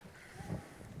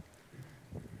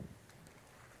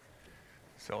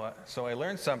So I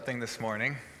learned something this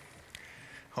morning.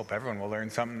 Hope everyone will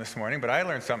learn something this morning, but I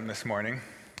learned something this morning. It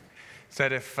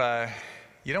said if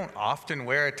you don't often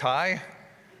wear a tie,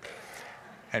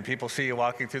 and people see you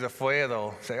walking through the foyer,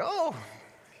 they'll say, "Oh,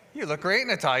 you look great in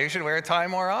a tie. You should wear a tie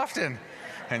more often."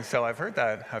 And so I've heard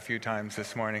that a few times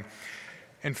this morning.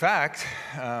 In fact,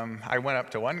 I went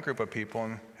up to one group of people,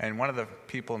 and one of the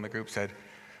people in the group said,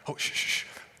 "Oh, shh,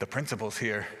 the principal's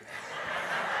here."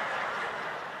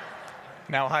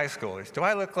 Now, high schoolers, do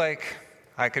I look like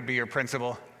I could be your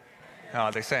principal?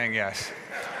 No, they're saying yes.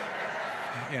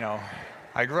 You know,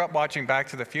 I grew up watching Back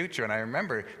to the Future, and I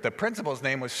remember the principal's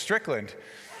name was Strickland.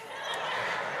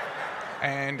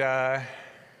 And I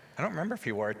don't remember if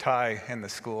he wore a tie in the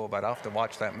school, but I'll have to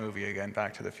watch that movie again,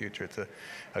 Back to the Future. It's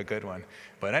a good one.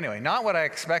 But anyway, not what I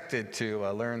expected to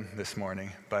learn this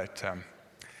morning, but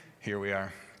here we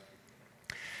are.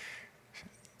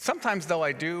 Sometimes, though,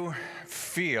 I do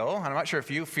feel, and I'm not sure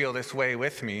if you feel this way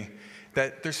with me,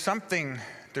 that there's something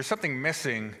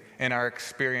missing in our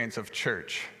experience of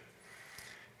church.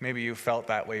 Maybe you felt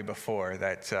that way before,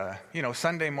 that,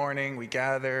 Sunday morning we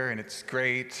gather and it's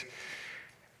great,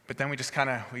 but then we just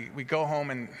we go home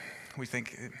and we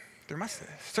think, there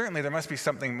must be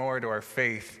something more to our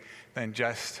faith than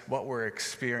just what we're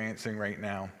experiencing right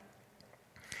now.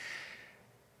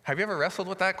 Have you ever wrestled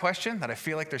with that question, that I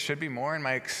feel like there should be more in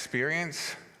my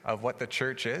experience of what the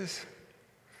church is?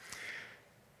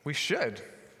 We should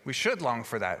long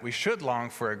for that. We should long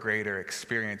for a greater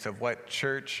experience of what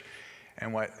church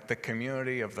and what the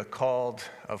community of the called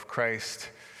of Christ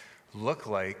look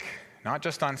like, not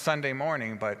just on Sunday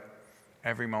morning, but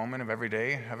every moment of every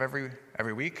day of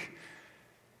every week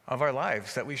of our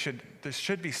lives, that there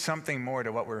should be something more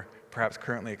to what we're perhaps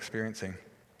currently experiencing.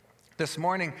 This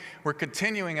morning, we're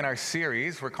continuing in our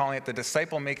series. We're calling it the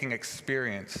Disciple-Making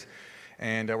Experience.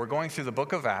 And we're going through the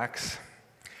book of Acts.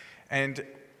 And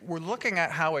we're looking at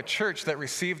how a church that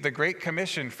received the Great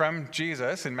Commission from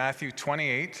Jesus in Matthew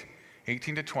 28,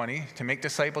 18 to 20, to make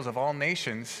disciples of all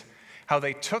nations, how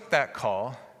they took that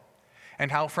call, and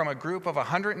how from a group of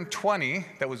 120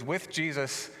 that was with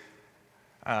Jesus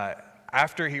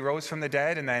after he rose from the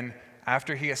dead and then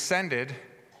after he ascended,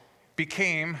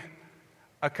 became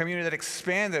a community that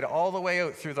expanded all the way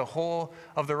out through the whole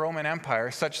of the Roman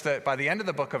Empire, such that by the end of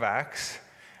the book of Acts,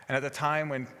 and at the time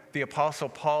when the Apostle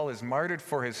Paul is martyred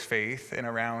for his faith in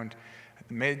around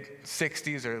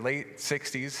mid-60s or late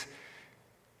 60s,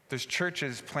 there's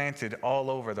churches planted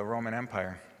all over the Roman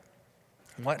Empire.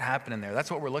 What happened in there? That's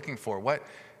what we're looking for.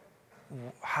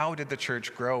 How did the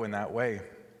church grow in that way?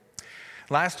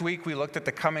 Last week, we looked at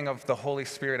the coming of the Holy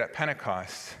Spirit at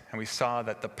Pentecost, and we saw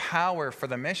that the power for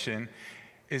the mission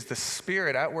is the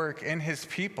Spirit at work in his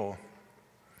people.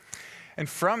 And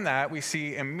from that, we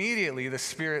see immediately the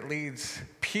Spirit leads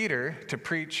Peter to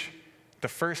preach the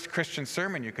first Christian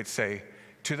sermon, you could say,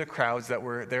 to the crowds that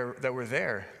were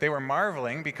there. They were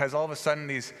marveling because all of a sudden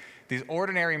these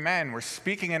ordinary men were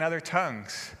speaking in other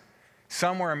tongues.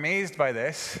 Some were amazed by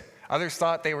this. Others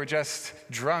thought they were just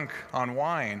drunk on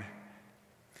wine.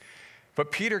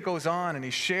 But Peter goes on and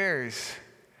he shares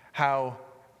how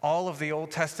all of the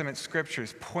Old Testament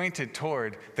scriptures pointed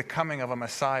toward the coming of a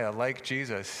Messiah like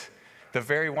Jesus, the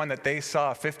very one that they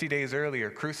saw 50 days earlier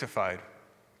crucified.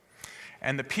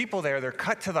 And the people there, they're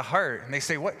cut to the heart, and they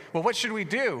say, what should we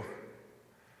do?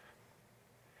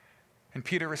 And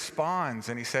Peter responds,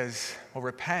 and he says, well,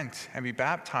 repent and be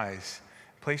baptized.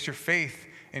 Place your faith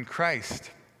in Christ.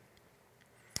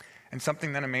 And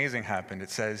something then amazing happened.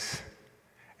 It says,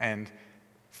 and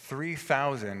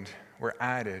 3,000 were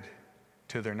added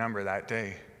to their number that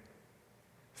day.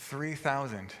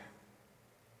 3,000.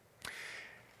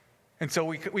 And so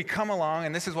we come along,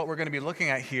 and this is what we're going to be looking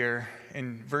at here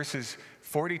in verses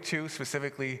 42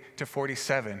 specifically to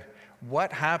 47.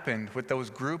 What happened with those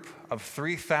group of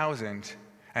 3,000,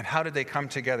 and how did they come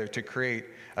together to create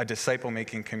a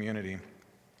disciple-making community?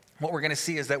 What we're going to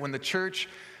see is that when the church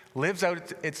lives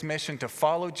out its mission to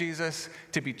follow Jesus,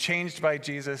 to be changed by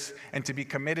Jesus, and to be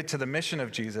committed to the mission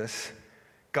of Jesus,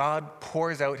 God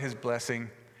pours out his blessing,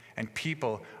 and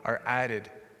people are added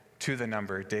to the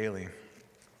number daily.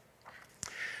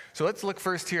 So let's look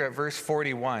first here at verse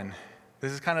 41.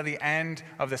 This is kind of the end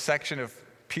of the section of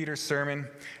Peter's sermon.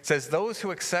 It says, those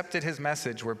who accepted his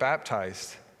message were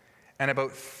baptized, and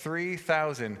about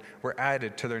 3,000 were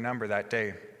added to their number that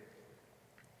day.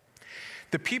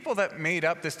 The people that made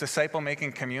up this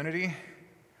disciple-making community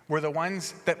were the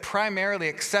ones that primarily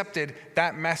accepted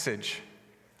that message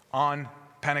on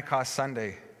Pentecost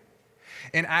Sunday.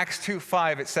 In Acts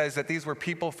 2:5, it says that these were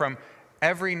people from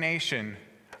every nation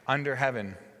under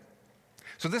heaven.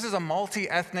 So this is a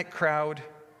multi-ethnic crowd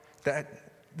that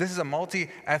This is a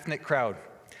multi-ethnic crowd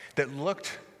that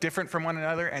looked different from one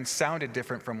another and sounded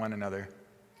different from one another.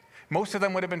 Most of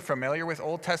them would have been familiar with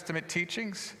Old Testament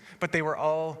teachings, but they were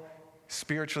all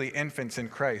spiritually infants in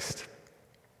Christ.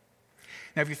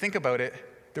 Now, if you think about it,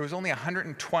 there was only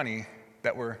 120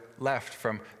 that were left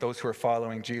from those who were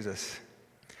following Jesus.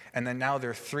 And then now there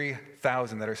are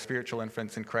 3,000 that are spiritual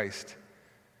infants in Christ.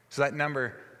 So that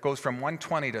number goes from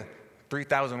 120 to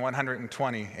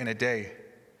 3,120 in a day.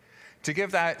 To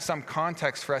give that some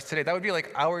context for us today, that would be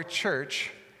like our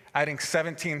church adding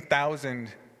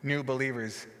 17,000 new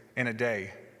believers in a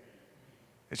day.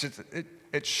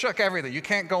 It shook everything. You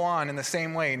can't go on in the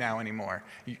same way now anymore.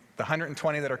 The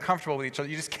 120 that are comfortable with each other,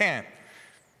 you just can't,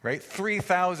 right?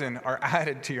 3,000 are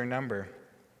added to your number.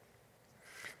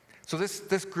 So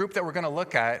this group that we're going to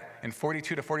look at in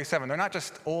 42 to 47, they're not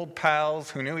just old pals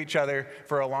who knew each other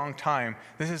for a long time.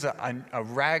 This is a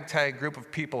ragtag group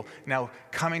of people now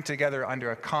coming together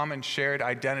under a common shared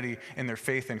identity in their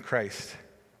faith in Christ.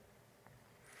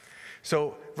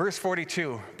 So verse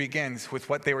 42 begins with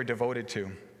what they were devoted to.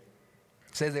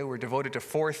 It says they were devoted to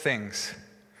 4 things: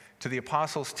 to the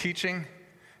apostles' teaching,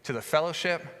 to the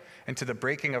fellowship, and to the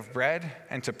breaking of bread,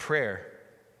 and to prayer.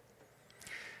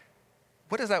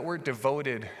 What does that word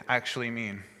devoted actually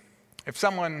mean? If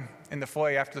someone in the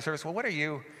foyer after the service, well, what are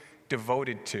you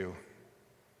devoted to?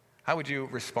 How would you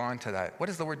respond to that? What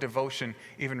does the word devotion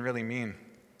even really mean?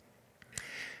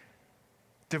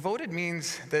 Devoted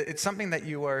means that it's something that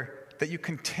you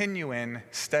continue in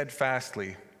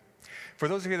steadfastly. For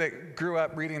those of you that grew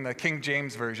up reading the King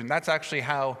James Version, that's actually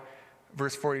how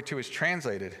verse 42 is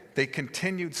translated. They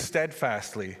continued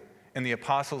steadfastly in the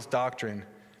apostles' doctrine,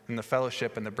 in the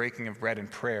fellowship, and the breaking of bread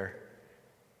and prayer.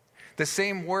 The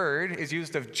same word is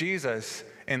used of Jesus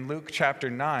in Luke chapter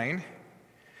 9,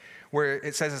 where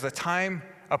it says as the time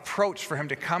approached for him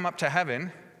to come up to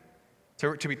heaven,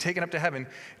 to be taken up to heaven,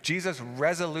 Jesus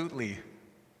resolutely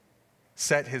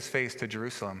set his face to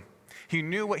Jerusalem. He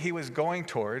knew what he was going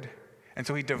toward, and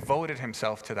so he devoted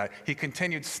himself to that. He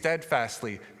continued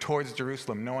steadfastly towards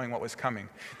Jerusalem, knowing what was coming.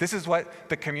 This is what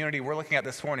the community we're looking at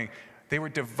this morning, they were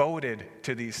devoted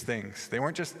to these things. They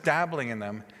weren't just dabbling in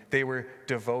them, they were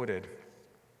devoted.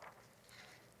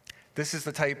 This is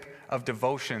the type of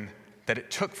devotion that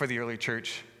it took for the early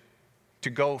church to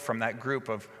go from that group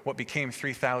of what became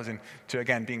 3,000 to,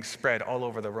 again, being spread all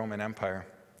over the Roman Empire.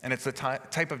 And it's the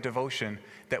type of devotion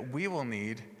that we will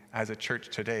need as a church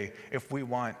today if we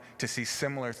want to see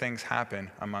similar things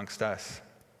happen amongst us.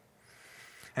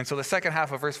 And so the second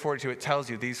half of verse 42, it tells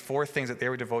you these 4 things that they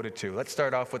were devoted to. Let's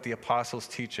start off with the apostles'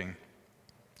 teaching.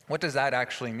 What does that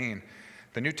actually mean?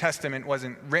 The New Testament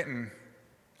wasn't written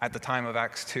at the time of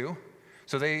Acts 2.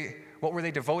 So what were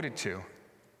they devoted to?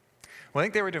 Well, I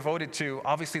think they were devoted to,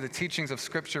 obviously, the teachings of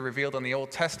Scripture revealed in the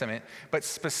Old Testament, but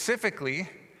specifically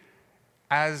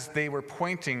as they were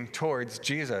pointing towards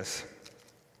Jesus.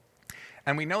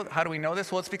 And how do we know this?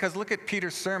 Well, it's because look at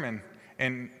Peter's sermon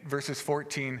in verses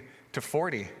 14 to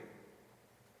 40.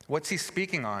 What's he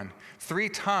speaking on? 3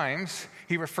 times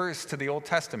he refers to the Old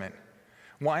Testament.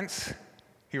 Once,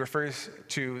 he refers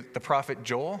to the prophet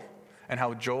Joel and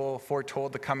how Joel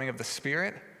foretold the coming of the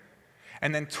Spirit.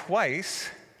 And then twice,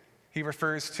 he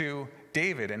refers to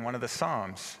David in one of the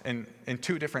Psalms, in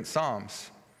 2 different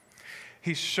Psalms.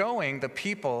 He's showing the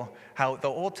people how the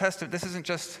Old Testament, this isn't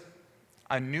just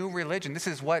a new religion. This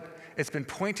is what it's been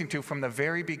pointing to from the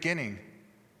very beginning.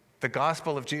 The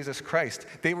gospel of Jesus Christ.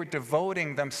 They were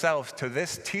devoting themselves to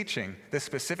this teaching, this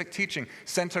specific teaching,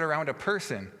 centered around a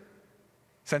person,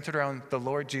 centered around the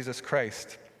Lord Jesus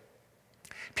Christ.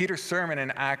 Peter's sermon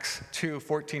in Acts 2,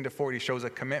 14 to 40 shows a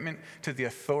commitment to the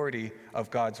authority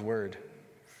of God's word.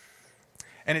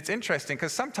 And it's interesting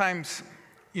because sometimes,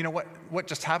 what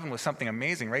just happened was something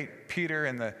amazing, right? Peter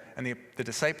and the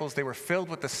disciples, they were filled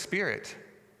with the Spirit.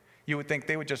 You would think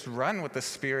they would just run with the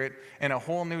Spirit in a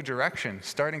whole new direction,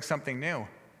 starting something new.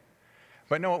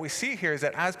 But no, what we see here is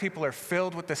that as people are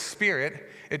filled with the Spirit,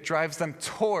 it drives them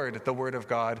toward the Word of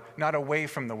God, not away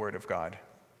from the Word of God.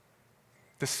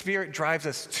 The Spirit drives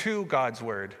us to God's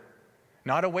Word,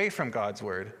 not away from God's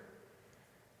Word.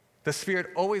 The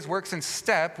Spirit always works in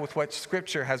step with what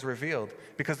Scripture has revealed,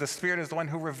 because the Spirit is the one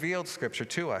who revealed Scripture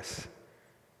to us.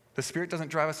 The Spirit doesn't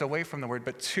drive us away from the Word,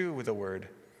 but to the Word.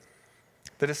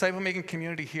 The disciple-making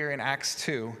community here in Acts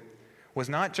 2 was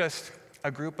not just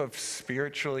a group of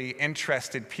spiritually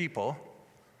interested people,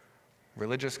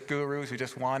 religious gurus who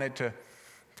just wanted to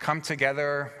come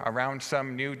together around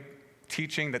some new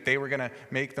teaching that they were going to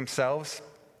make themselves.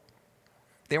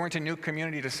 They weren't a new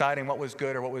community deciding what was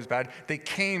good or what was bad. They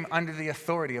came under the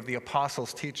authority of the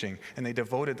apostles' teaching, and they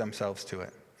devoted themselves to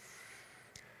it.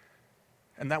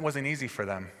 And that wasn't easy for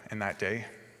them in that day.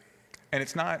 And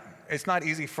it's not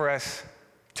easy for us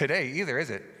today either, is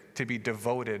it? To be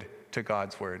devoted to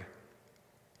God's word.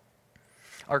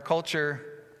 Our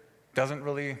culture doesn't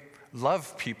really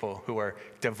love people who are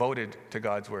devoted to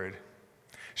God's word.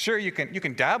 Sure, you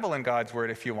can dabble in God's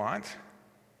word if you want,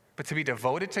 but to be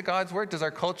devoted to God's word, does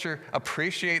our culture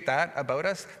appreciate that about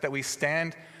us, that we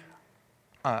stand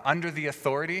under the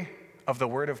authority of the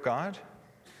word of God?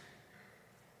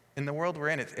 In the world we're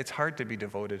in, it's hard to be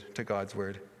devoted to God's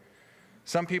word.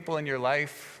 Some people in your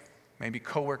life, maybe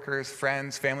coworkers,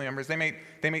 friends, family members, they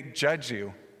may judge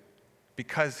you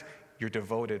because you're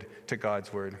devoted to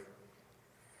God's word.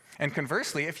 And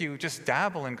conversely, if you just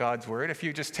dabble in God's word, if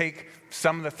you just take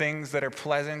some of the things that are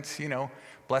pleasant,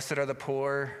 blessed are the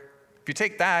poor, if you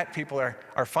take that, people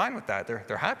are fine with that.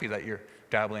 They're happy that you're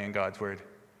dabbling in God's word.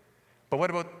 But what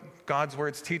about God's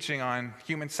word's teaching on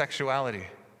human sexuality?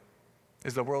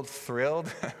 Is the world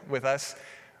thrilled with us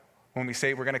when we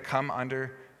say we're going to come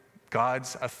under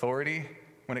God's authority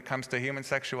when it comes to human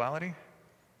sexuality?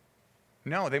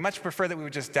 No, they much prefer that we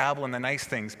would just dabble in the nice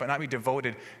things, but not be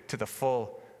devoted to the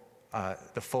full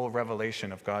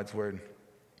revelation of God's word.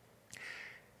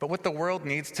 But what the world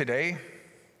needs today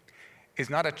is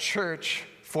not a church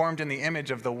formed in the image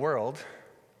of the world,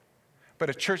 but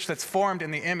a church that's formed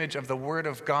in the image of the Word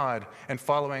of God and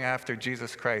following after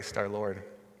Jesus Christ, our Lord.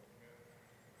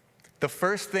 The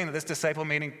first thing that this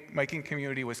disciple-making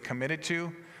community was committed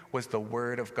to was the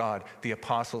Word of God, the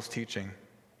apostles' teaching.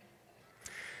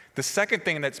 The second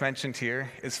thing that's mentioned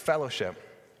here is fellowship.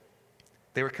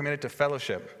 They were committed to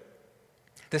fellowship.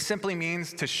 This simply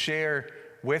means to share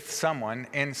with someone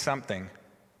in something.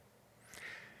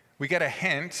 We get a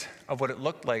hint of what it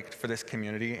looked like for this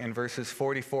community in verses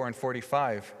 44 and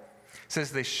 45. It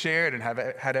says they shared and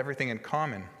had everything in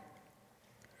common.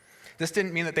 This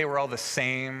didn't mean that they were all the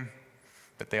same,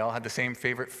 that they all had the same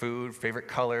favorite food, favorite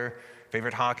color,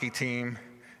 favorite hockey team.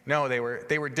 No, they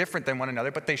were different than one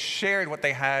another, but they shared what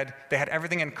they had. They had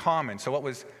everything in common. So what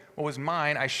was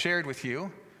mine, I shared with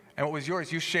you, and what was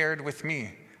yours, you shared with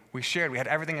me. We had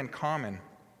everything in common.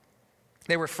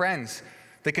 They were friends.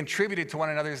 They contributed to one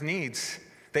another's needs.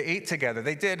 They ate together.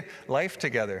 They did life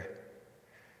together.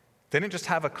 They didn't just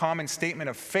have a common statement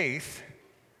of faith.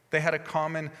 They had a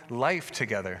common life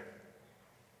together.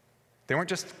 They weren't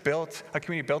just a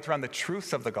community built around the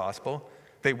truths of the gospel.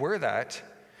 They were that,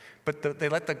 but they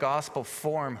let the gospel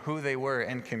form who they were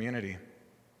in community.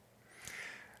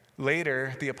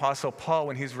 Later, the Apostle Paul,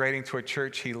 when he's writing to a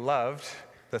church he loved,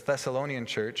 the Thessalonian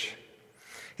church,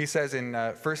 he says in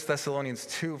 1 Thessalonians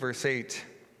 2, verse 8,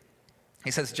 he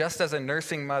says, "Just as a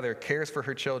nursing mother cares for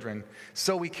her children,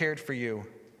 so we cared for you.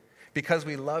 Because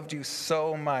we loved you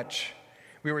so much,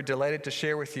 we were delighted to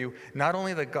share with you not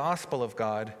only the gospel of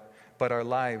God, but our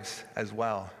lives as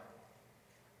well."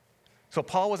 So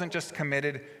Paul wasn't just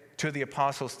committed to the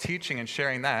apostles' teaching and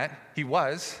sharing that. He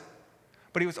was,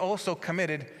 but he was also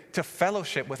committed to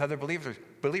fellowship with other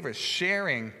believers,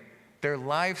 sharing their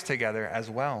lives together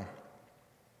as well.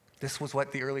 This was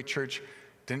what the early church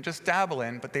didn't just dabble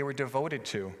in, but they were devoted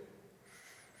to.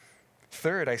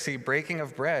 Third, I see breaking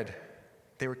of bread.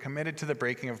 They were committed to the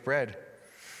breaking of bread.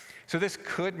 So this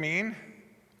could mean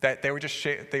that they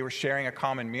were sharing a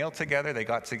common meal together. They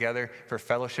got together for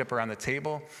fellowship around the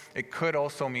table. It could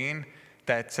also mean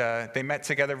that they met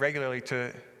together regularly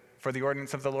for the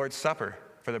ordinance of the Lord's Supper,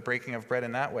 for the breaking of bread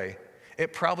in that way.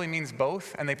 It probably means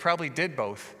both, and they probably did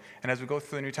both. And as we go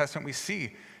through the New Testament, we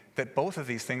see that both of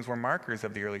these things were markers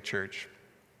of the early church.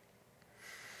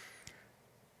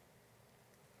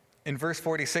 In verse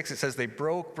 46, it says, they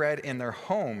broke bread in their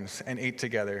homes and ate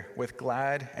together with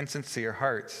glad and sincere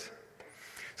hearts.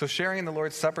 So sharing in the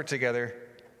Lord's Supper together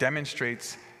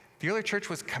demonstrates the early church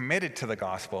was committed to the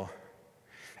gospel.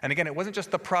 And again, it wasn't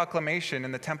just the proclamation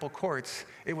in the temple courts.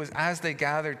 It was as they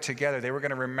gathered together, they were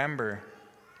going to remember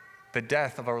the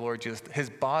death of our Lord Jesus, his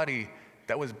body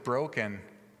that was broken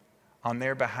on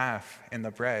their behalf in the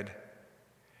bread,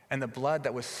 and the blood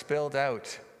that was spilled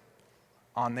out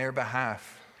on their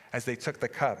behalf as they took the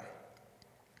cup.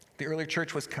 The early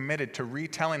church was committed to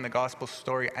retelling the gospel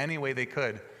story any way they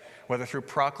could, whether through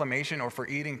proclamation or for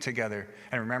eating together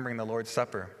and remembering the Lord's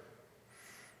Supper.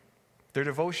 Their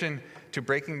devotion to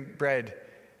breaking bread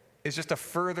is just a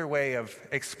further way of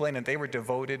explaining that they were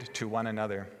devoted to one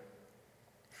another.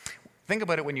 Think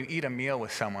about it when you eat a meal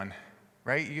with someone,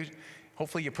 right?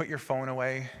 Hopefully you put your phone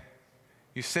away.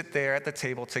 You sit there at the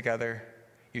table together.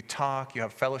 You talk. You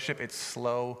have fellowship. It's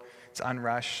slow. It's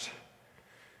unrushed.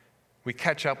 We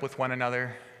catch up with one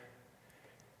another.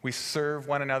 We serve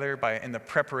one another in the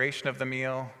preparation of the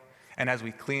meal. And as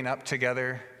we clean up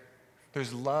together,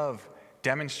 there's love,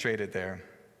 demonstrated there.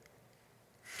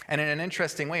 And in an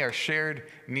interesting way, our shared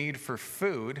need for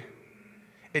food,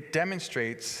 it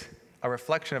demonstrates a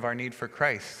reflection of our need for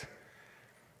Christ.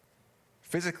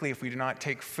 Physically, if we do not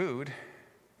take food,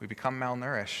 we become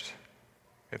malnourished.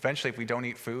 Eventually, if we don't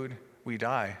eat food, we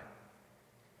die.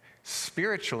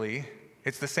 Spiritually,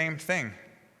 it's the same thing.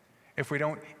 If we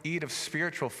don't eat of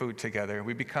spiritual food together,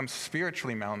 we become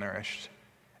spiritually malnourished.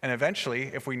 And eventually,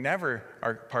 if we never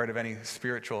are part of any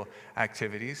spiritual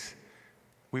activities,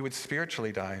 we would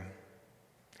spiritually die.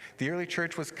 The early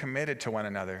church was committed to one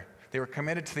another. They were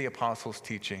committed to the apostles'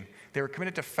 teaching. They were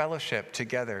committed to fellowship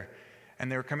together.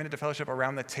 And they were committed to fellowship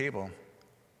around the table.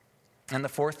 And the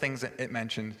fourth thing that it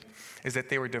mentioned is that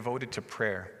they were devoted to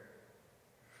prayer.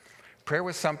 Prayer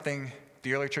was something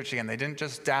the early church, again, they didn't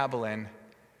just dabble in,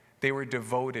 they were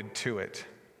devoted to it.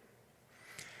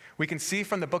 We can see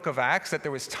from the book of Acts that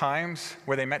there was times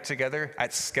where they met together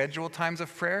at scheduled times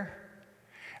of prayer,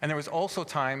 and there was also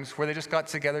times where they just got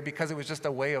together because it was just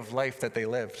a way of life that they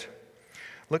lived.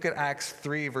 Look at Acts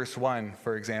 3, verse 1,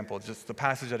 for example, just the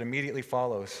passage that immediately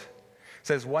follows. It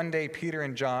says, "One day Peter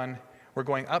and John were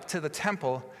going up to the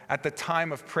temple at the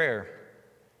time of prayer,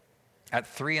 at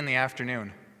 3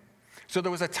 p.m. So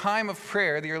there was a time of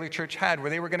prayer the early church had where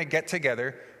they were going to get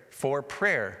together for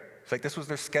prayer. It's like this was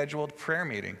their scheduled prayer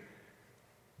meeting.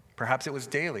 Perhaps it was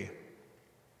daily.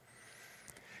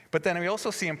 But then we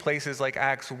also see in places like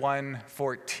Acts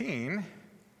 1:14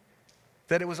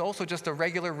 that it was also just a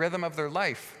regular rhythm of their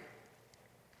life.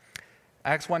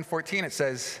 Acts 1:14, it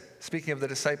says, speaking of the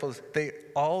disciples, they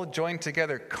all joined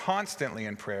together constantly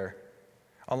in prayer,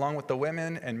 along with the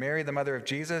women and Mary, the mother of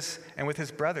Jesus, and with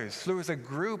his brothers. So there was a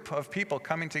group of people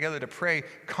coming together to pray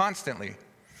constantly.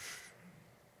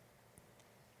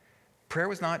 Prayer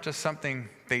was not just something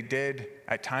they did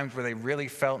at times where they really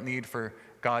felt need for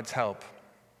God's help.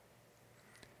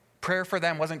 Prayer for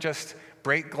them wasn't just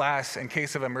break glass in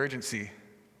case of emergency.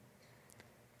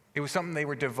 It was something they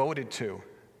were devoted to.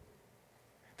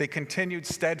 They continued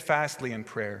steadfastly in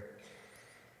prayer.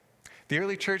 The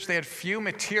early church, they had few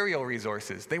material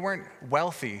resources. They weren't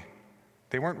wealthy.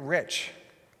 They weren't rich.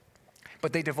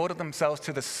 But they devoted themselves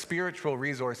to the spiritual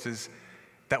resources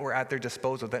that were at their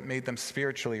disposal, that made them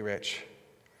spiritually rich.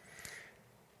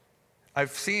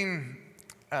 I've seen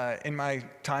in my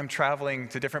time traveling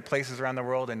to different places around the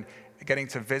world and getting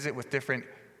to visit with different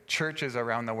churches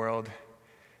around the world,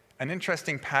 an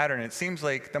interesting pattern. It seems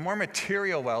like the more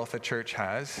material wealth a church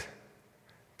has,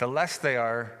 the less they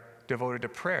are devoted to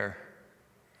prayer.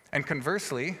 And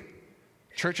conversely,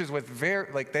 churches with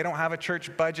they don't have a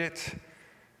church budget,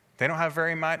 they don't have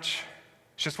very much,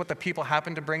 it's just what the people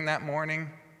happen to bring that morning.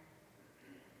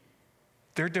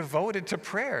 They're devoted to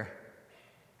prayer.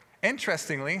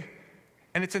 Interestingly,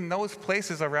 and it's in those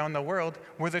places around the world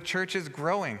where the church is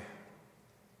growing.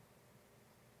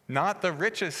 Not the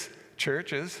richest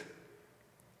churches,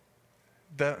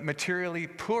 the materially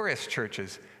poorest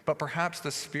churches, but perhaps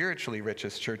the spiritually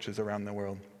richest churches around the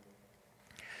world.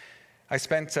 I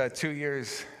spent 2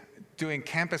 years doing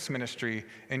campus ministry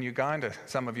in Uganda.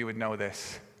 Some of you would know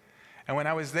this. And when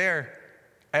I was there,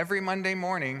 every Monday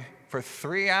morning for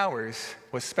 3 hours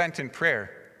was spent in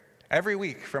prayer. Every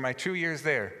week for my 2 years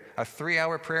there, a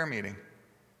 3-hour prayer meeting.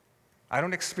 I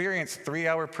don't experience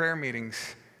 3-hour prayer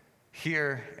meetings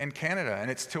here in Canada, and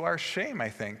it's to our shame, I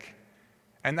think.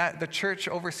 And that the church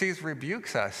overseas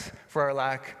rebukes us for our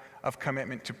lack of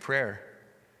commitment to prayer.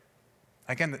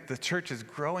 Again, the church is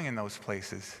growing in those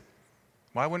places.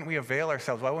 Why wouldn't we avail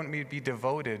ourselves? Why wouldn't we be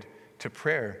devoted to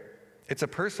prayer? It's a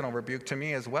personal rebuke to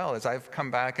me as well, as I've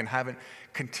come back and haven't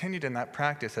continued in that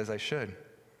practice as I should.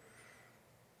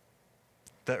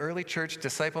 The early church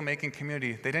disciple-making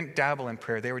community, they didn't dabble in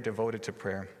prayer, they were devoted to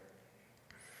prayer.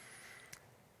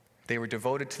 They were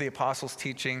devoted to the apostles'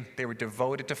 teaching, they were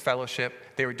devoted to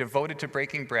fellowship, they were devoted to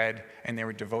breaking bread, and they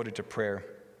were devoted to prayer.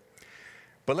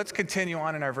 But let's continue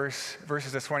on in our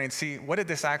verses this morning and see what did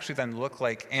this actually then look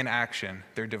like in action,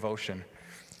 their devotion.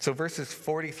 So verses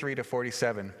 43 to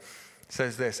 47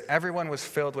 says this, "Everyone was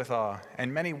filled with awe,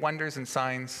 and many wonders and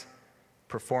signs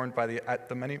performed by the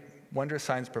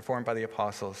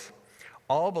apostles.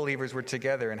 All believers were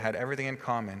together and had everything in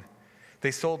common.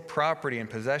 They sold property and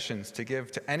possessions to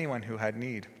give to anyone who had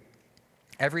need.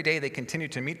 Every day they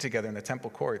continued to meet together in the temple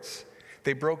courts.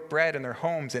 They broke bread in their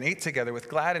homes and ate together with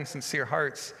glad and sincere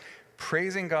hearts,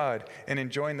 praising God and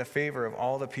enjoying the favor of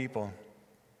all the people."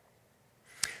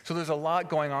 So there's a lot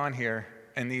going on here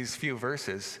in these few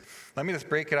verses. Let me just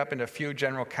break it up into a few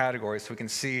general categories so we can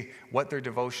see what their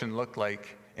devotion looked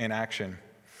like in action.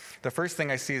 The first thing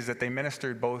I see is that they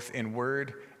ministered both in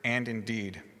word and in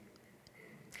deed.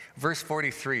 Verse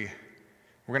 43,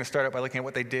 We're going to start out by looking at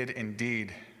what they did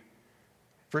indeed.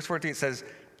 Verse 14 says,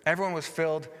 everyone was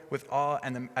filled with awe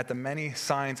at the many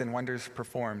signs and wonders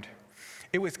performed.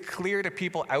 It was clear to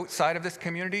people outside of this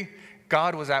community,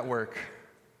 God was at work.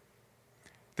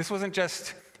 This wasn't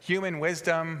just human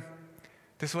wisdom.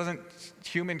 This wasn't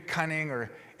human cunning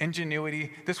or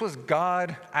ingenuity. This was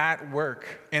God at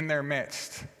work in their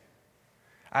midst.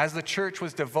 As the church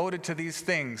was devoted to these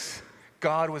things,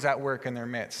 God was at work in their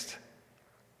midst.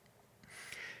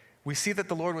 We see that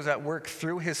the Lord was at work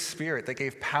through his Spirit that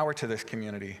gave power to this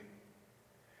community.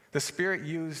 The Spirit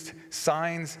used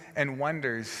signs and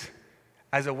wonders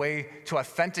as a way to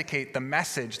authenticate the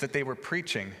message that they were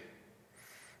preaching.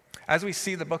 As we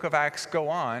see the book of Acts go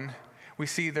on, we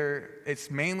see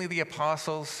it's mainly the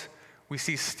apostles. We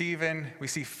see Stephen, we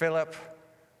see Philip,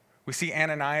 we see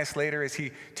Ananias later as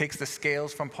he takes the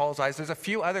scales from Paul's eyes. There's a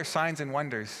few other signs and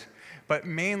wonders, but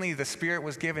mainly the Spirit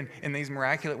was given in these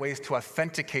miraculous ways to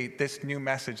authenticate this new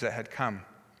message that had come.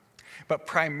 But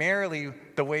primarily,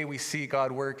 the way we see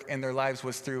God work in their lives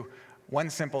was through one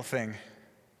simple thing: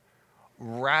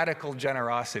 radical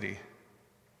generosity.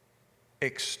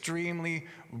 Extremely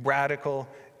radical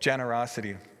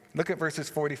generosity. Look at verses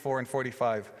 44 and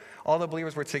 45. All the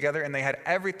believers were together and they had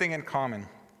everything in common.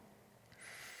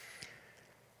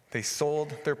 They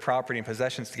sold their property and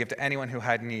possessions to give to anyone who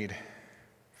had need.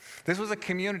 This was a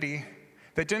community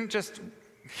that didn't just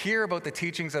hear about the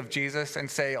teachings of Jesus and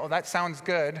say, oh, that sounds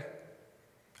good.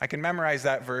 I can memorize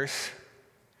that verse.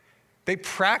 They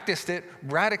practiced it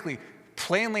radically,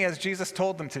 plainly as Jesus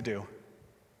told them to do.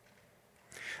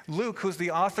 Luke, who's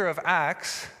the author of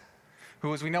Acts,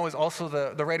 who, as we know, is also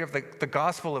the writer of the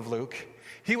Gospel of Luke,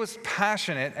 he was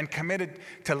passionate and committed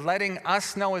to letting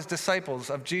us know as disciples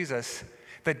of Jesus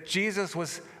that Jesus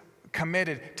was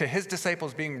committed to his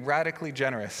disciples being radically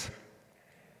generous.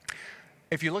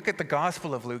 If you look at the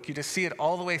Gospel of Luke, you just see it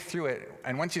all the way through it,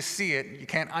 and once you see it, you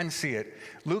can't unsee it.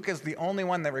 Luke is the only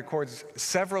one that records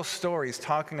several stories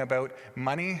talking about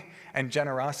money and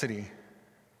generosity.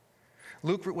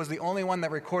 Luke was the only one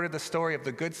that recorded the story of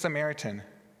the Good Samaritan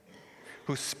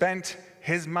who spent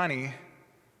his money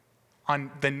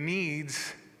on the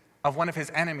needs of one of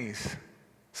his enemies.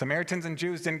 Samaritans and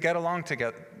Jews didn't get along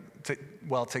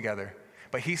well together,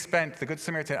 but he spent the Good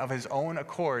Samaritan of his own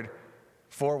accord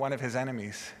for one of his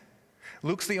enemies.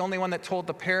 Luke's the only one that told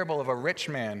the parable of a rich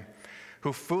man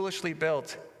who foolishly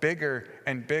built bigger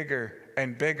and bigger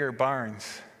and bigger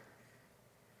barns.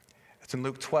 That's in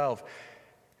Luke 12.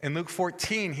 In Luke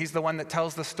 14, he's the one that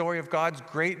tells the story of God's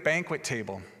great banquet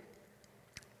table.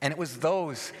 And it was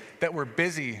those that were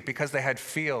busy because they had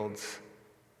fields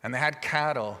and they had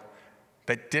cattle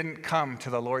that didn't come to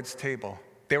the Lord's table.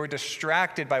 They were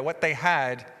distracted by what they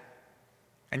had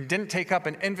and didn't take up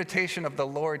an invitation of the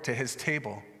Lord to his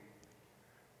table.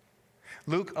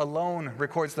 Luke alone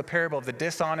records the parable of the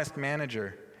dishonest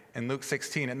manager in Luke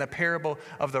 16 and the parable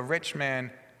of the rich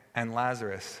man and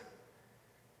Lazarus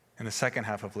in the second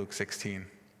half of Luke 16.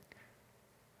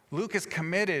 Luke is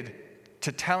committed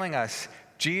to telling us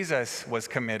Jesus was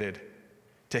committed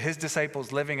to his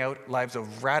disciples living out lives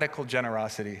of radical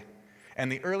generosity.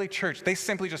 And the early church, they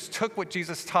simply just took what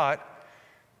Jesus taught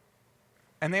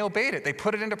and they obeyed it. They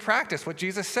put it into practice, what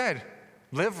Jesus said.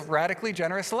 Live radically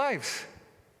generous lives.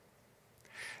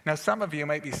 Now, some of you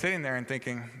might be sitting there and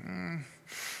thinking,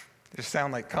 they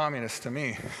sound like communists to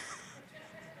me.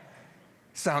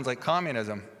 Sounds like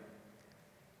communism.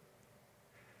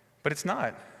 But it's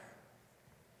not.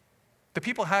 The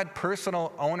people had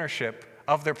personal ownership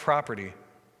of their property.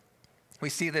 We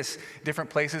see this in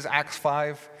different places. Acts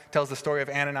 5 tells the story of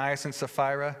Ananias and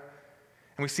Sapphira.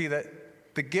 And we see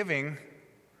that the giving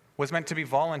was meant to be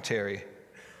voluntary.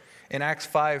 In Acts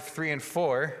 5, 3 and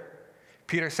 4,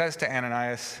 Peter says to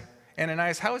Ananias,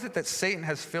 Ananias, how is it that Satan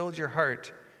has filled your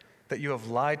heart that you have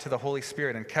lied to the Holy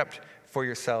Spirit and kept for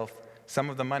yourself some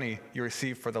of the money you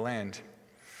received for the land?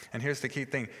 And here's the key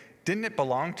thing. Didn't it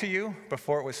belong to you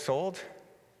before it was sold?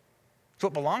 So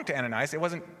it belonged to Ananias. It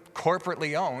wasn't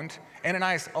corporately owned.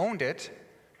 Ananias owned it.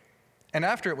 And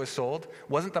after it was sold,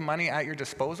 wasn't the money at your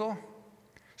disposal?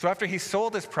 So after he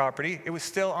sold his property, it was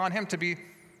still on him to be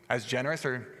as generous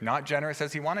or not generous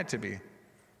as he wanted to be.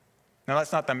 Now,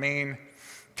 that's not the main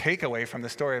takeaway from the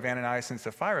story of Ananias and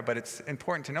Sapphira, but it's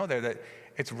important to know there that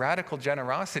it's radical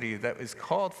generosity that is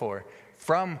called for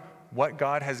from what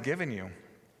God has given you.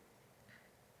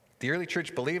 The early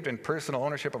church believed in personal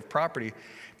ownership of property,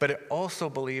 but it also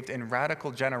believed in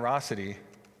radical generosity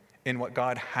in what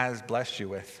God has blessed you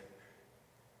with.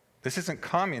 This isn't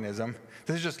communism.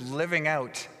 This is just living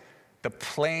out the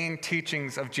plain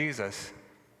teachings of Jesus.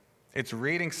 It's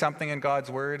reading something in God's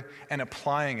word and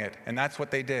applying it. And that's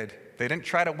what they did. They didn't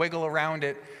try to wiggle around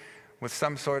it with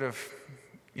some sort of,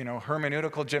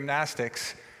 hermeneutical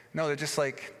gymnastics. No, they're just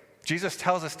like, Jesus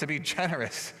tells us to be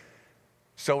generous.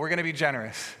 So we're going to be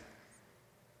generous.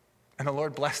 And the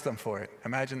Lord blessed them for it.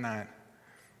 Imagine that.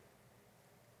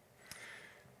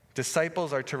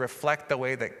 Disciples are to reflect the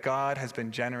way that God has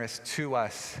been generous to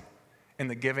us in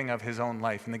the giving of his own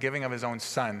life, in the giving of his own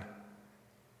son.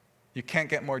 You can't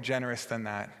get more generous than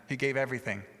that. He gave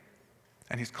everything.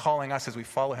 And he's calling us as we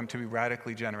follow him to be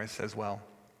radically generous as well.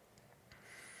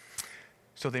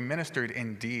 So they ministered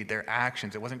in deed, their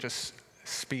actions. It wasn't just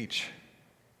speech.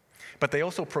 But they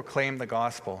also proclaimed the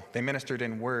gospel. They ministered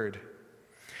in word.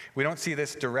 We don't see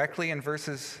this directly in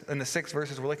the 6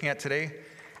 verses we're looking at today.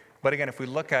 But again, if we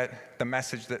look at the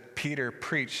message that Peter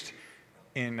preached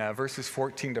in verses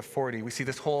 14 to 40, we see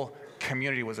this whole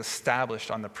community was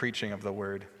established on the preaching of the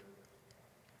word.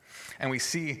 And we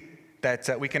see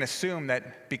that we can assume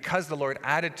that because the Lord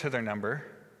added to their number,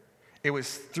 it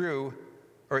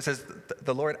says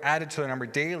the Lord added to their number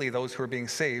daily those who are being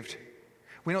saved.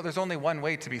 We know there's only one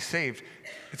way to be saved.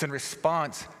 It's in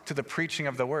response to the preaching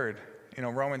of the word.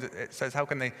 Romans, it says, how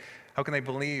can they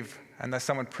believe unless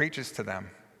someone preaches to them?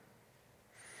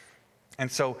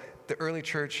 And so the early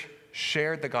church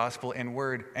shared the gospel in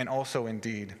word and also in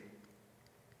deed.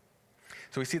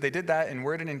 So we see they did that in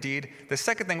word and in deed. The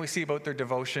second thing we see about their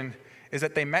devotion is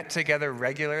that they met together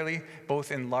regularly,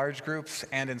 both in large groups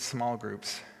and in small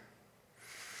groups.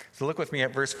 So look with me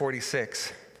at verse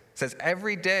 46. It says,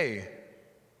 every day,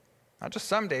 not just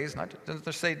some days, not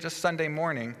just say just Sunday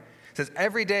morning. It says,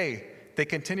 every day they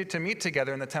continued to meet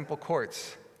together in the temple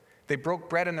courts. They broke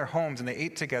bread in their homes and they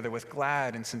ate together with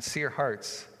glad and sincere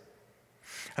hearts.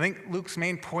 I think Luke's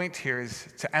main point here is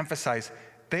to emphasize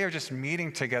they are just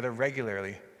meeting together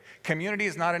regularly. Community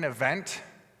is not an event,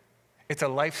 it's a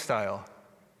lifestyle.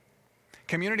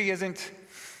 Community isn't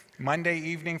Monday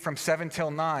evening from 7 till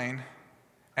 9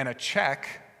 and a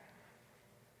check.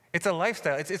 It's a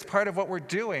lifestyle. It's part of what we're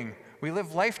doing. We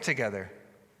live life together.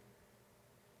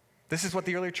 This is what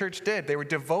the early church did. They were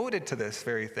devoted to this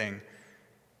very thing.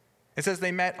 It says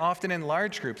they met often in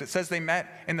large groups. It says they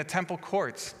met in the temple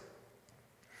courts.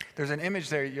 There's an image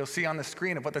there you'll see on the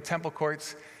screen of what the temple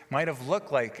courts might have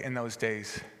looked like in those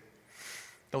days.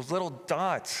 Those little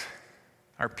dots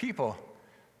are people.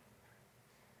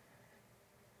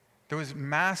 There was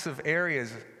massive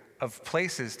areas of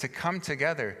places to come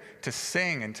together, to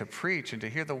sing and to preach and to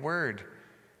hear the word,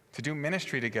 to do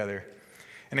ministry together.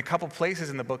 In a couple places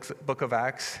in the book of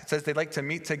Acts, it says they like to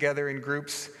meet together in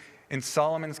groups in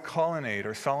Solomon's colonnade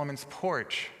or Solomon's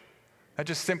porch. That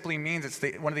just simply means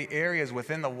it's one of the areas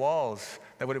within the walls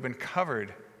that would have been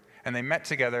covered. And they met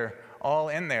together all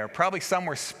in there. Probably some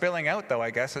were spilling out, though, I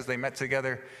guess, as they met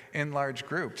together in large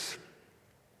groups.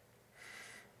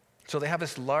 So they have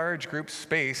this large group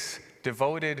space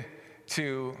devoted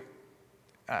to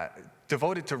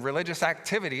religious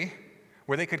activity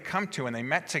where they could come to and they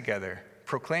met together,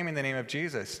 proclaiming the name of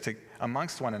Jesus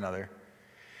amongst one another.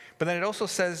 But then it also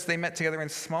says they met together in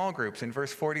small groups. In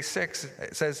verse 46,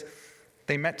 it says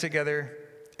they met together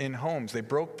in homes. They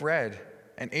broke bread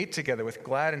and ate together with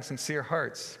glad and sincere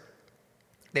hearts.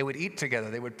 They would eat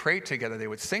together. They would pray together. They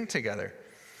would sing together.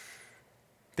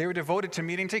 They were devoted to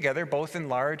meeting together both in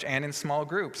large and in small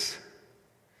groups.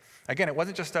 Again, it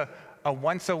wasn't just a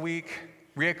once-a-week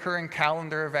reoccurring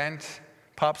calendar event,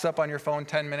 pops up on your phone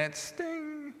 10 minutes,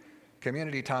 ding,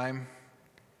 community time.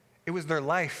 It was their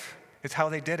life. It's how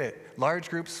they did it. Large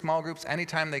groups, small groups,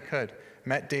 anytime they could,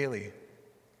 met daily.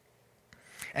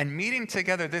 And meeting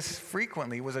together this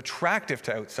frequently was attractive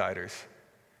to outsiders.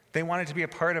 They wanted to be a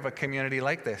part of a community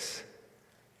like this.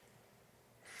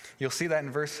 You'll see that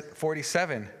in verse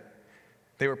 47.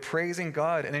 They were praising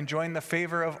God and enjoying the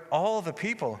favor of all the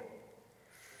people.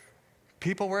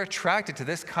 People were attracted to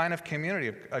this kind of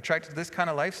community, attracted to this kind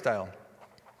of lifestyle.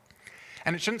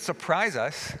 And it shouldn't surprise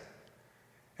us.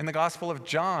 In the Gospel of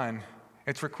John,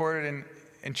 it's recorded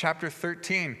in chapter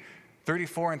 13,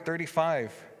 34 and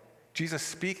 35. Jesus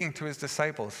speaking to his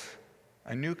disciples,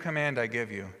 "A new command I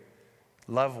give you,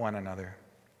 love one another.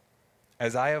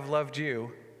 As I have loved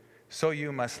you, so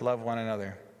you must love one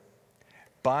another.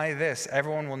 By this,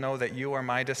 everyone will know that you are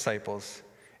my disciples,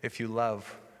 if you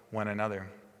love one another."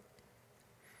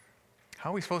 How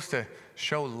are we supposed to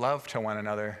show love to one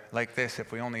another like this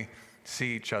if we only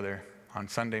see each other on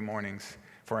Sunday mornings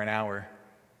for an hour?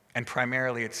 And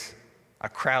primarily it's a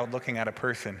crowd looking at a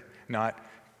person, not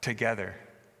together.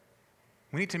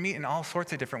 We need to meet in all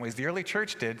sorts of different ways. The early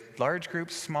church did, large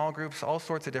groups, small groups, all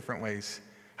sorts of different ways,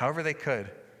 however they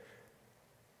could.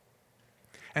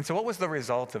 And so what was the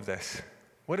result of this?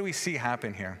 What do we see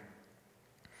happen here?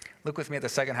 Look with me at the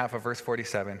second half of verse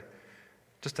 47.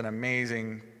 Just an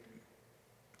amazing,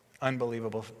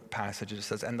 unbelievable passage. It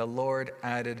says, "And the Lord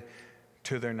added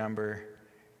to their number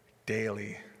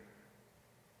daily."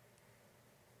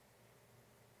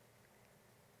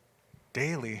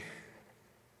 Daily.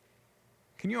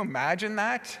 Can you imagine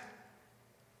that?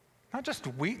 Not just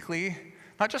weekly,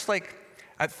 not just like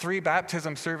at 3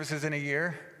 baptism services in a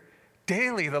year.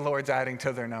 Daily, the Lord's adding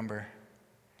to their number.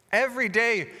 Every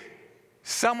day,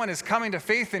 someone is coming to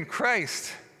faith in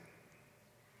Christ.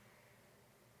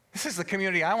 This is the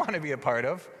community I want to be a part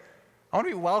of. I want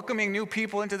to be welcoming new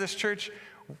people into this church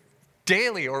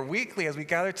daily or weekly as we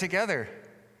gather together.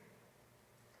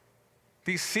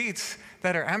 These seats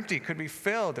that are empty could be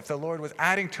filled if the Lord was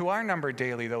adding to our number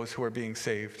daily those who are being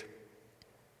saved.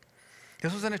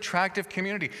 This was an attractive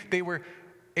community. They were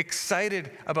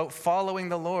excited about following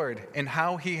the Lord and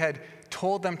how he had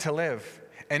told them to live.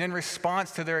 And in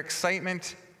response to their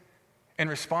excitement, in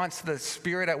response to the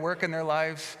Spirit at work in their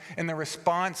lives, in the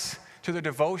response to their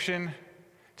devotion,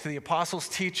 to the apostles'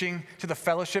 teaching, to the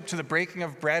fellowship, to the breaking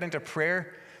of bread and to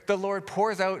prayer, the Lord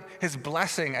pours out his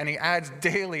blessing and he adds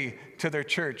daily to their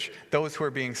church those who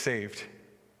are being saved.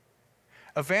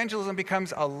 Evangelism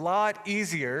becomes a lot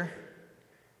easier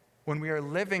when we are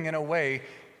living in a way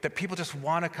that people just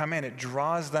want to come in. It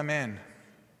draws them in.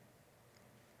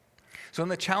 So then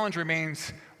the challenge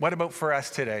remains, what about for us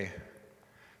today?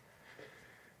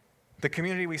 The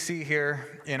community we see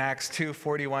here in Acts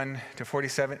 2:41 to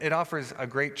 47, it offers a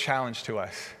great challenge to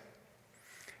us.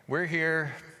 We're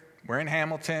here, we're in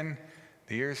Hamilton,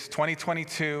 the year's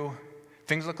 2022.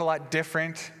 Things look a lot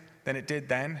different than it did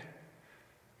then.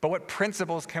 But what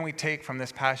principles can we take from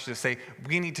this passage to say,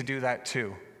 we need to do that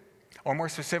too? Or more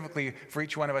specifically, for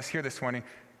each one of us here this morning,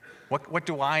 what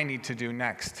do I need to do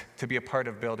next to be a part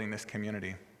of building this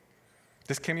community?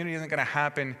 This community isn't going to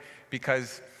happen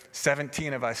because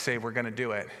 17 of us say we're going to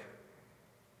do it.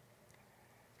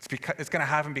 It's going to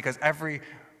happen because every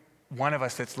one of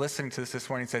us that's listening to this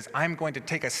morning says, I'm going to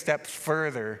take a step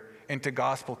further into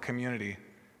gospel community,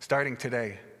 starting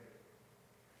today.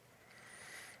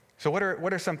 So what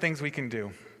are some things we can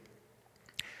do?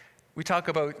 We talk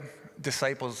about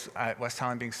disciples at West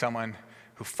Highland being someone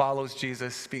who follows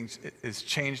Jesus, is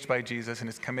changed by Jesus, and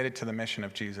is committed to the mission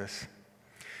of Jesus.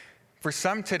 For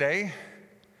some today,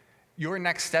 your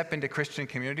next step into Christian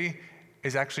community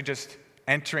is actually just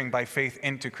entering by faith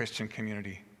into Christian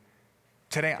community.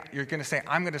 Today, you're going to say,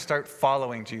 I'm going to start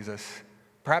following Jesus.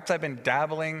 Perhaps I've been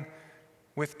dabbling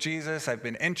with Jesus, I've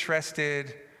been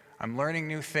interested, I'm learning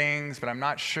new things, but I'm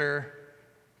not sure.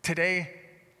 Today,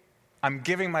 I'm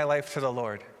giving my life to the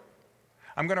Lord.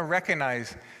 I'm going to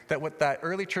recognize that what that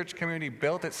early church community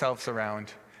built itself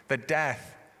around, the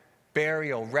death,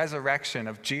 burial, resurrection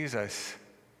of Jesus,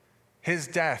 his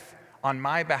death on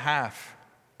my behalf,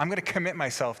 I'm going to commit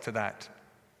myself to that.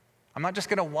 I'm not just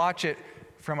going to watch it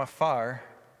from afar.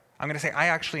 I'm going to say, I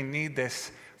actually need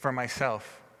this for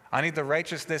myself. I need the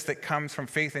righteousness that comes from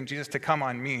faith in Jesus to come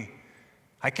on me.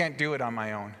 I can't do it on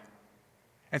my own.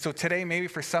 And so today, maybe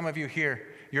for some of you here,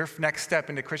 your next step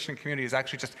into Christian community is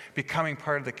actually just becoming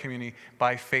part of the community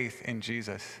by faith in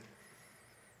Jesus.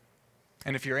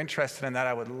 And if you're interested in that,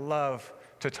 I would love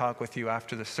to talk with you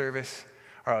after the service,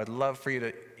 or I would love for you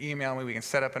to email me. We can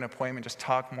set up an appointment, just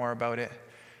talk more about it.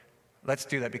 Let's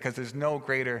do that, because there's no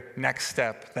greater next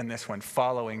step than this one,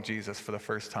 following Jesus for the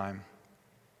first time.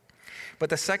 But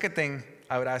the second thing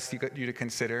I would ask you to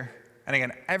consider, and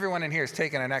again, everyone in here is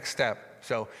taking a next step,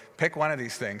 so pick one of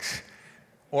these things,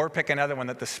 or pick another one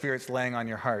that the Spirit's laying on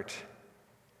your heart.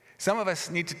 Some of us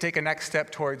need to take a next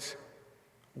step towards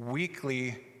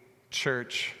weekly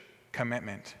church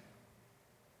commitment.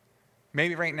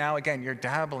 Maybe right now, again, you're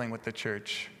dabbling with the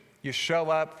church. You show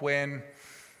up when,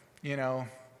 you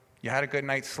had a good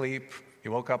night's sleep,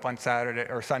 you woke up on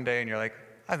Saturday or Sunday, and you're like,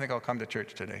 I think I'll come to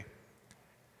church today.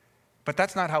 But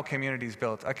that's not how community is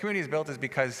built. A community is built is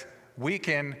because week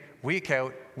in, week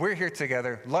out, we're here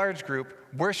together, large group,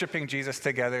 worshiping Jesus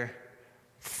together,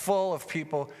 full of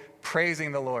people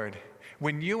praising the Lord.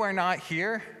 When you are not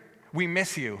here, we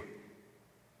miss you.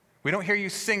 We don't hear you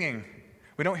singing.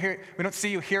 We don't see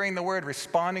you hearing the word,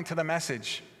 responding to the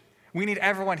message. We need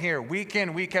everyone here, week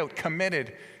in, week out,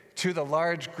 committed to the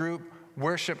large group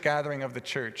worship gathering of the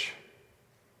church.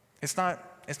 It's not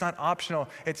optional.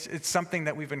 It's something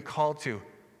that we've been called to.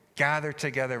 Gather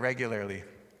together regularly.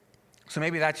 So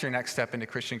maybe that's your next step into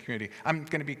Christian community. I'm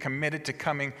going to be committed to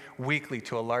coming weekly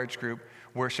to a large group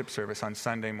worship service on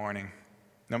Sunday morning,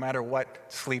 no matter what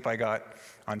sleep I got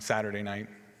on Saturday night.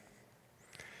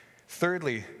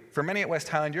 Thirdly, for many at West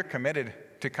Highland, you're committed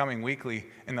to coming weekly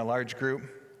in the large group,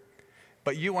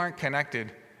 but you aren't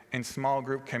connected in small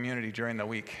group community during the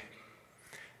week.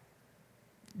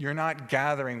 You're not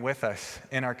gathering with us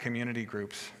in our community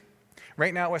groups.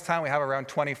 Right now at West, we have around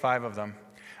 25 of them.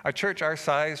 A church our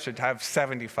size should have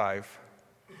 75.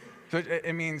 So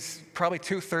it means probably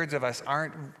 2/3 of us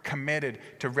aren't committed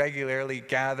to regularly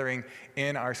gathering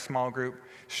in our small group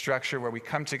structure where we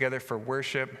come together for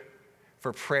worship,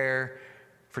 for prayer,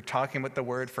 for talking with the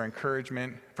word, for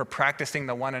encouragement, for practicing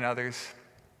the one another's.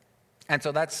 And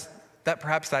so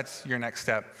perhaps that's your next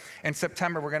step. In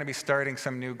September, we're going to be starting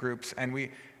some new groups, and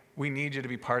we need you to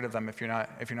be part of them if you're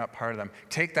not part of them.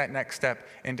 Take that next step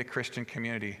into Christian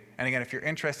community. And again, if you're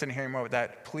interested in hearing more about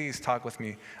that, please talk with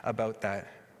me about that.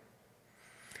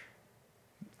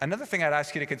 Another thing I'd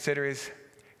ask you to consider is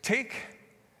take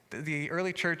the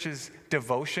early church's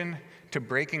devotion to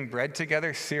breaking bread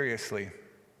together seriously.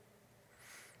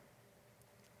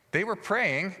 They were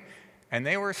praying and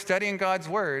they were studying God's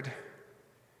word,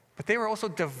 but they were also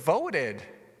devoted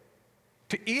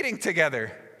to eating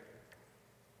together.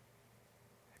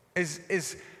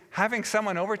 Is having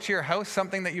someone over to your house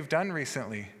something that you've done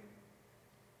recently?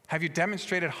 Have you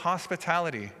demonstrated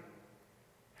hospitality?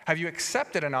 Have you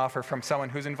accepted an offer from someone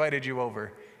who's invited you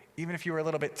over, even if you were a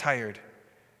little bit tired?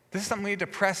 This is something we need to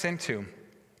press into.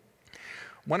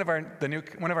 One of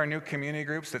our new community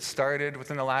groups that started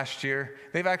within the last year,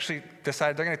 they've actually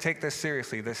decided they're going to take this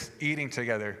seriously, this eating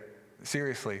together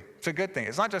seriously. It's a good thing.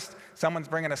 It's not just someone's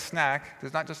bringing a snack.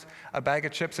 There's not just a bag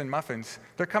of chips and muffins.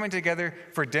 They're coming together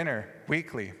for dinner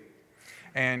weekly.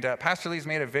 And Pastor Lee's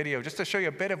made a video just to show you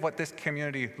a bit of what this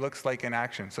community looks like in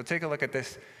action. So take a look at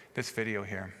this video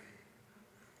here.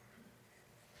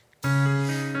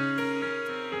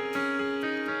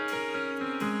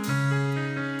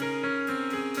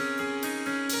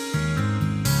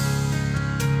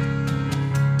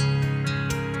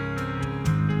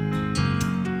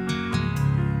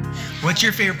 What's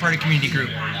your favorite part of community group?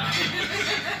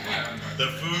 The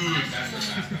food.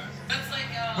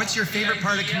 What's your favorite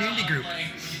part of community group?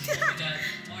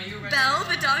 Belle,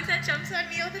 the dog that jumps on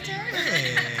me all the time.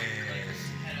 Hey.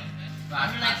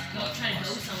 I'm like, go try to know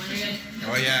someone.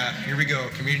 Oh yeah, here we go,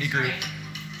 community group.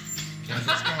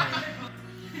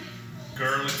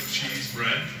 Garlic cheese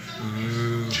bread.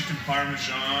 Ooh. Chicken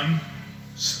parmesan.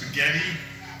 Spaghetti.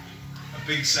 A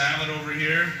big salad over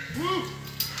here. Woo!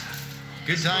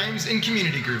 Good times in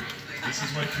community group. This is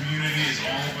what community is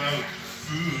all about.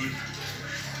 Food,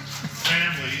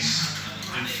 families,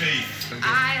 and faith.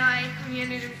 I like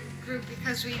community group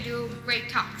because we do great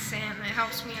talks and it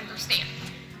helps me understand.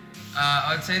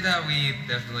 I would say that we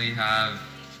definitely have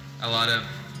a lot of,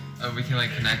 we can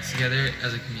like connect together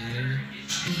as a community.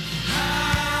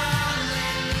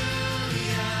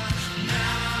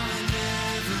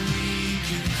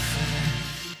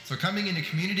 So coming into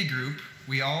community group,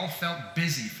 we all felt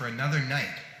busy for another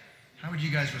night. How would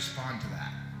you guys respond to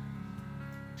that?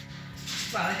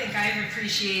 Well, I think I've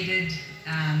appreciated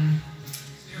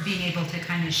being able to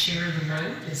kind of share the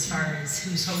load as far as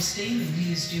who's hosting and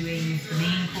who's doing the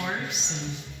main course, and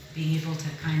being able to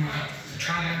kind of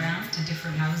travel around to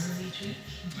different houses each week.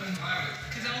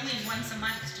 Because only once a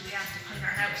month do we have to clean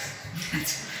our house.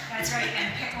 That's right,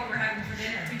 and pick what we're having for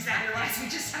dinner. Exactly. Otherwise, we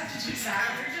just have to do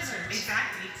salad or dessert.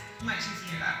 Exactly. It's much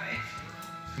easier that way.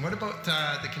 And what about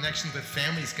the connections with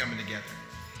families coming together?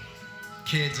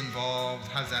 Kids involved,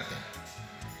 how's that been?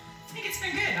 I think it's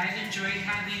been good. I've enjoyed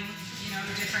having,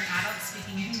 different adults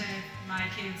speaking into my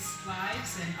kids'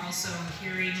 lives, and also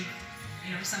hearing,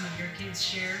 some of your kids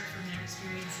share from their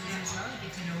experiences as well. You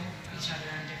get to know each other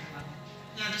on a different level.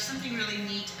 Yeah, there's something really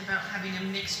neat about having a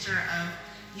mixture of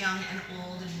young and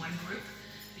old in one group,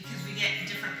 because we get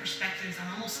different perspectives on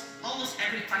almost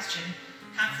every question.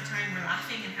 Half the time we're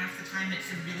laughing, and half the time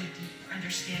it's a really deep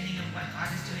understanding of what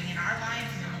God is doing in our lives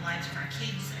and in the lives of our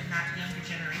kids and that younger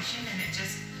generation, and it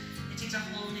takes a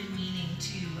whole new meaning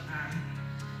to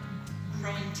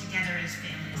growing together as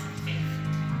families of faith.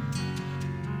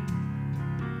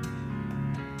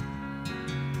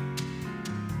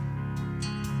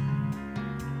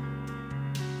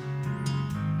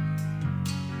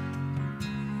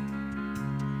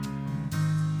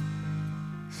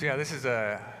 So yeah, this is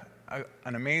an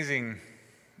amazing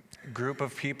group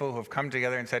of people who have come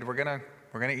together and said, we're gonna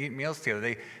eat meals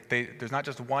together. There's not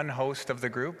just one host of the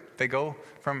group. They go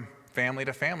from family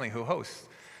to family who hosts.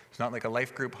 It's not like a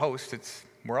life group host.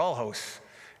 We're all hosts.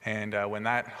 And when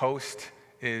that host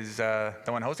is the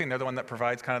one hosting, they're the one that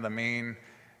provides kind of the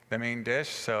main dish.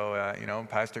 So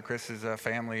Pastor Chris's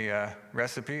family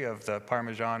recipe of the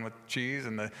Parmesan with cheese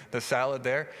and the salad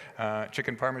there,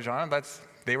 chicken Parmesan.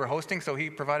 They were hosting, so he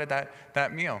provided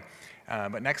that meal.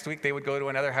 But next week they would go to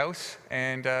another house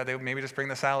and they would maybe just bring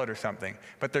the salad or something.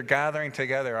 But they're gathering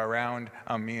together around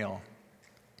a meal.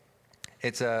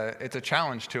 It's a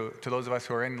challenge to those of us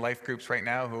who are in life groups right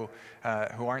now who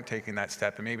aren't taking that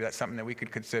step, and maybe that's something that we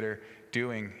could consider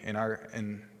doing in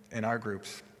our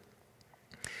groups.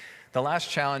 The last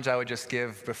challenge I would just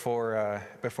give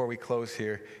before we close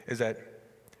here is that,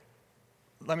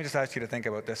 let me just ask you to think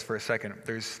about this for a second.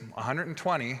 There's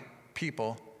 120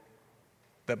 people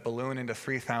that balloon into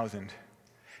 3,000.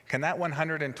 Can that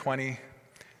 120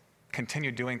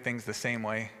 continue doing things the same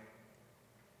way?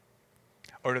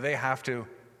 Or do they have to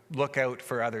look out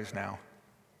for others now?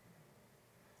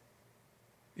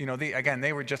 You know,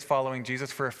 they were just following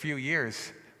Jesus for a few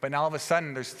years, but now all of a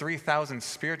sudden there's 3,000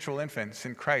 spiritual infants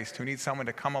in Christ who need someone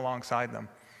to come alongside them.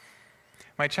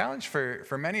 My challenge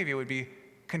for many of you would be,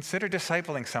 consider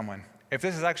discipling someone. If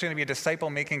this is actually going to be a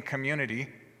disciple-making community,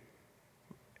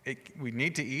 we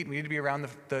need to eat, we need to be around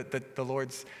the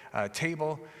Lord's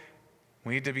table,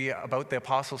 we need to be about the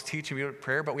apostles' teaching, we need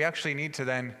prayer, but we actually need to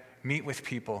then meet with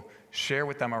people, share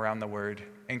with them around the word,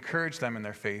 encourage them in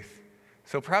their faith.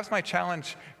 So perhaps my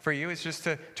challenge for you is just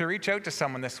to reach out to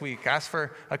someone this week, ask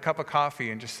for a cup of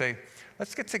coffee and just say,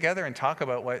 let's get together and talk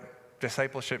about what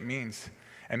discipleship means,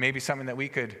 and maybe something that we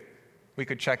could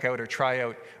check out or try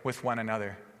out with one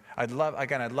another. I'd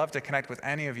love to connect with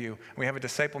any of you. We have a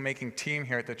disciple-making team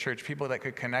here at the church, people that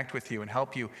could connect with you and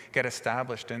help you get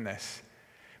established in this.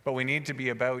 But we need to be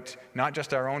about not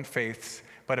just our own faiths,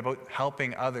 but about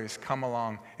helping others come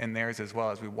along in theirs as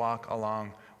well as we walk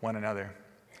along one another.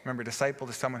 Remember, disciple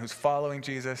is someone who's following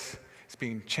Jesus, is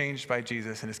being changed by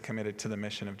Jesus, and is committed to the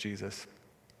mission of Jesus.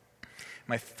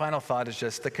 My final thought is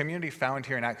just the community found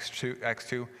here in Acts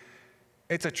 2,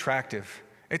 it's attractive,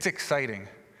 it's exciting.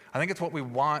 I think it's what we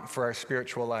want for our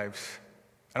spiritual lives.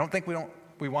 I don't think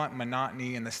we want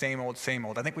monotony and the same old.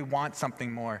 I think we want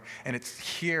something more, and it's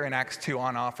here in Acts 2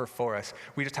 on offer for us.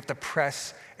 We just have to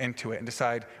press into it and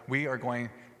decide we are going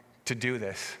to do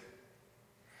this.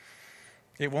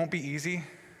 It won't be easy,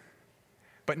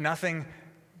 but nothing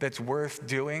that's worth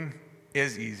doing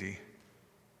is easy.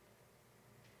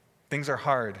 Things are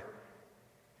hard,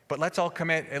 but let's all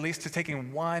commit at least to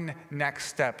taking one next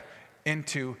step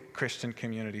into Christian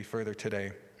community further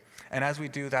today. And as we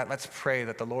do that, let's pray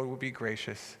that the Lord would be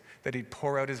gracious, that he'd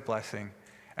pour out his blessing,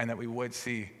 and that we would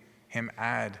see him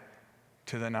add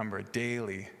to the number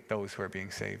daily those who are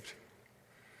being saved.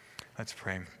 Let's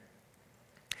pray.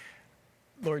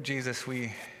 Lord Jesus,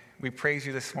 we praise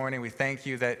you this morning. We thank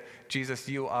you that, Jesus,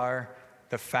 you are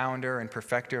the founder and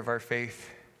perfecter of our faith.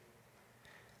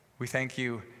 We thank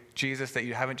you, Jesus, that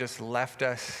you haven't just left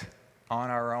us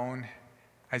on our own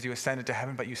as you ascended to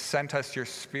heaven, but you sent us your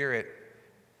Spirit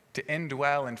to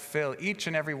indwell and fill each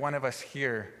and every one of us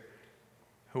here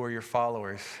who are your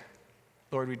followers.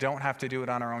 Lord, we don't have to do it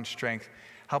on our own strength.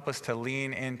 Help us to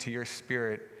lean into your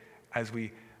Spirit as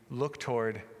we look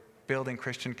toward building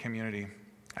Christian community.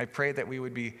 I pray that we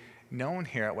would be known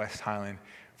here at West Highland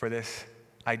for this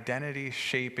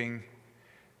identity-shaping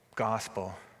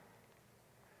gospel.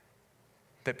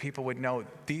 That people would know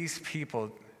these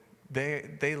people,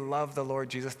 they love the Lord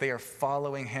Jesus. They are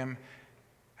following him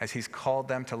as he's called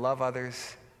them to love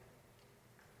others,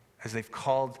 as they've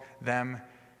called them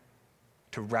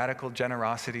to radical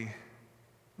generosity.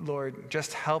 Lord,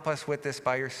 just help us with this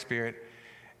by your Spirit.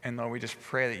 And Lord, we just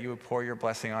pray that you would pour your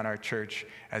blessing on our church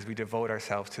as we devote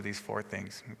ourselves to these four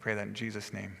things. We pray that in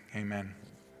Jesus' name, amen.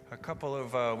 A couple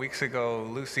of weeks ago,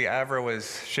 Lucy Avra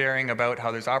was sharing about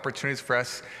how there's opportunities for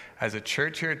us as a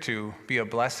church here to be a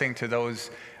blessing to those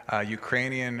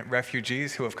Ukrainian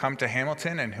refugees who have come to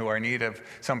Hamilton and who are in need of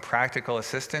some practical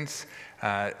assistance.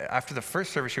 After the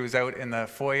first service, she was out in the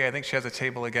foyer. I think she has a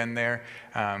table again there.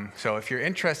 So if you're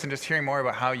interested in just hearing more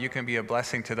about how you can be a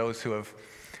blessing to those who have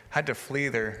had to flee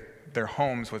their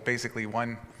homes with basically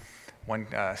one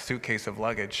suitcase of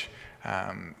luggage,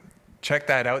 check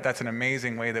that out. That's an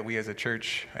amazing way that we as a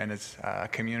church and as a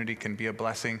community can be a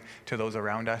blessing to those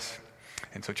around us.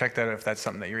 And so check that out if that's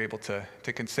something that you're able to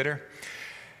consider.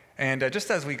 And just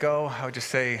as we go, I would just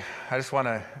say, I just want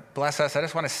to bless us. I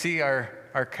just want to see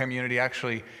our community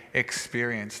actually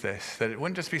experience this, that it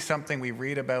wouldn't just be something we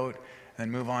read about and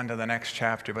then move on to the next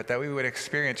chapter, but that we would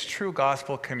experience true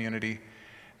gospel community,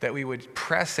 that we would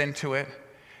press into it,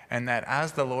 and that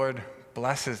as the Lord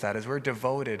blesses that, as we're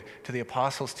devoted to the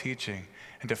apostles' teaching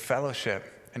and to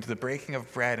fellowship and to the breaking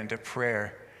of bread and to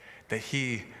prayer, that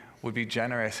he would be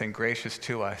generous and gracious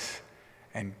to us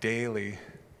and daily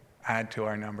add to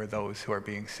our number those who are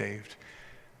being saved.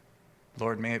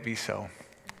 Lord, may it be so.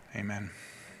 Amen.